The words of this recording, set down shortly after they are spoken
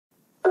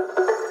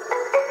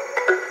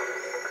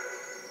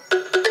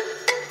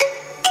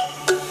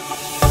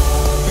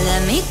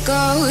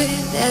go,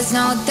 there's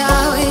no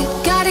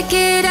doubt. Gotta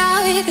get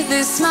out of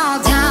this small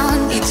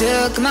town. You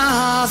took my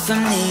heart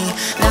from me,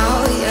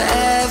 now you're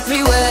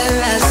everywhere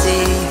I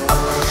see.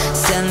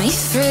 Set me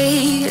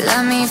free,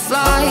 let me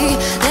fly,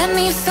 let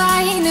me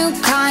find new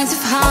kinds of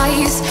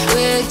highs.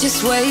 We're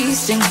just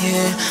wasting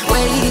here,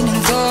 waiting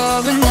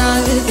for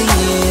another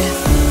year.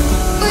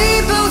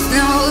 We both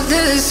know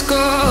the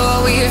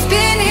score, we've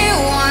been here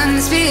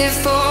once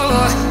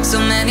before. So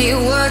many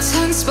words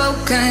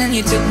unspoken,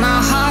 you took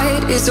my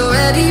heart, it's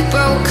already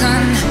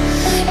broken.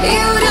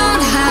 You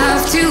don't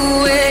have to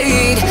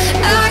wait,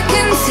 I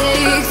can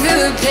take the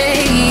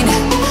pain.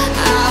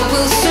 I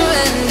will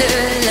surrender,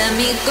 let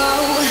me go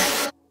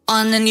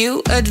on a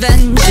new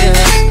adventure.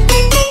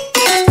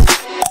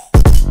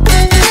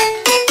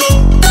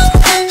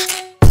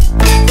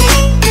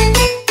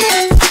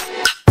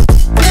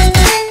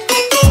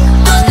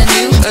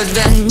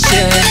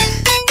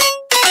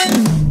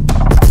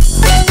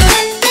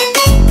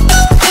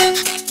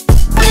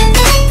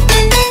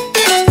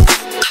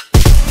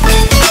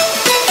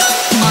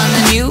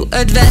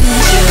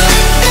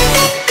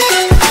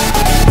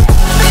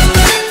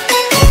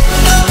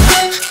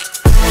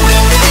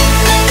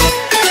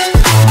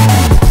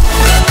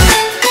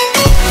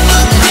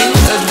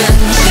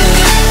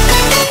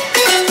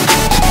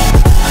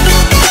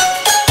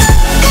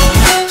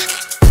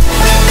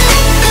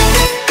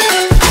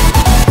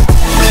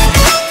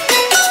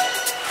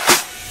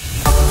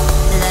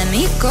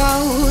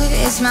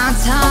 It's my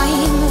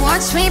time,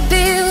 watch me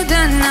build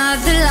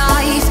another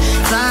life.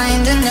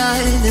 Find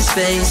another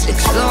space,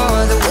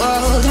 explore the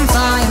world and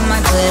find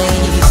my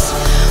place.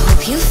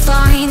 Hope you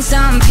find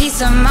some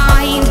peace of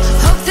mind,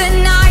 hope the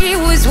night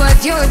was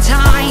worth your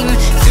time.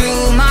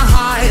 Threw my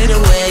heart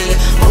away,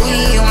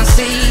 we won't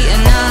see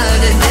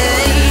another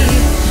day.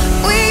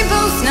 We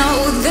both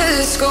know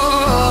the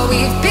score,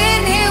 we've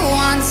been here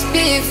once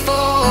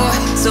before.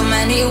 So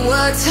many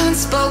words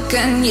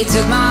unspoken, you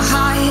took my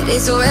heart,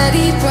 it's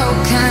already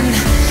broken.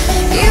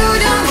 You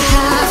don't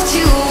have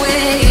to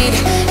wait,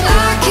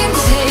 I can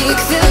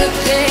take the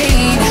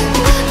pain.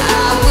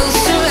 I will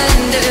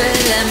surrender,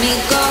 let me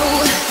go.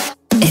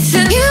 It's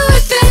a new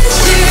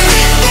adventure.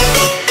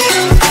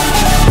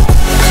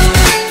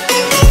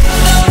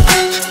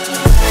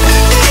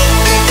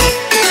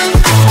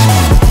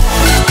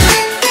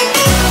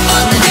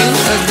 On a new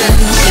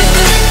adventure.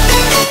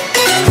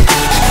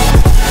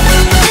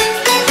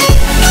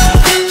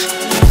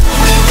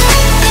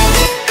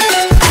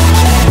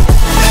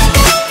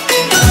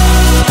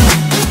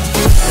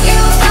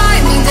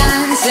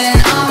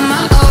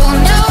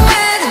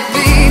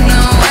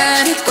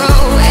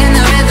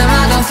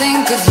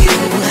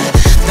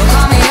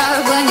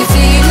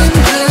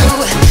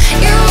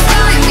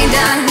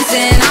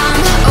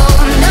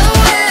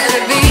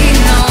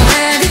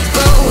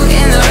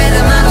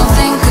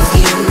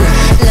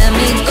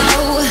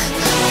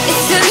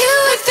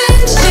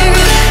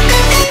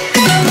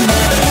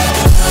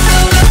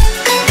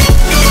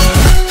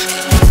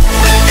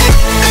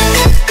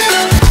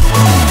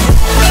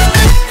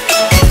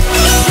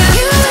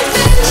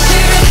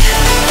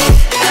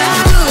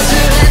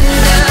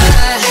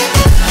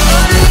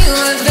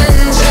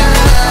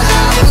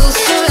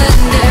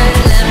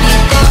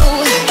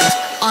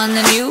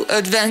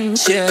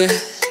 Adventure.